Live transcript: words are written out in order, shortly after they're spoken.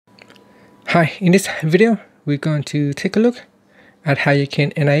Hi, in this video, we're going to take a look at how you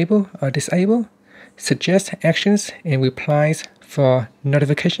can enable or disable suggest actions and replies for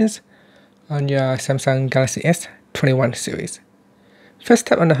notifications on your Samsung Galaxy S21 series. First,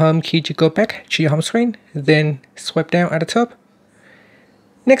 tap on the home key to go back to your home screen, then swipe down at the top.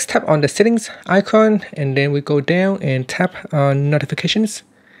 Next, tap on the settings icon, and then we go down and tap on notifications.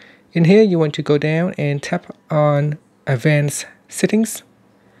 In here, you want to go down and tap on advanced settings.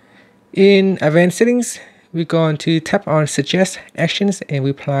 In advanced settings, we're going to tap on suggest actions and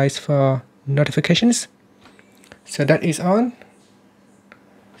replies for notifications. So that is on.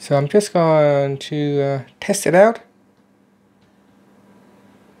 So I'm just going to test it out.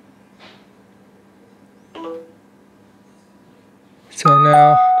 So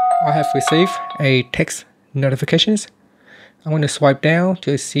now I have received a text notifications. I'm going to swipe down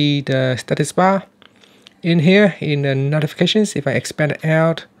to see the status bar. In here, in the notifications, if I expand it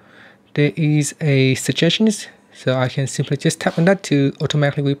out, there is a suggestions, so I can simply just tap on that to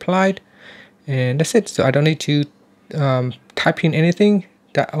automatically reply, and that's it. So I don't need to type in anything.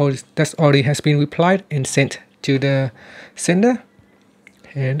 That's already has been replied and sent to the sender,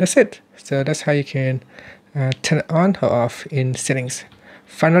 and that's it. So that's how you can turn it on or off in settings.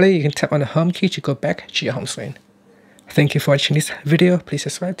 Finally, you can tap on the home key to go back to your home screen. Thank you for watching this video. Please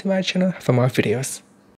subscribe to my channel for more videos.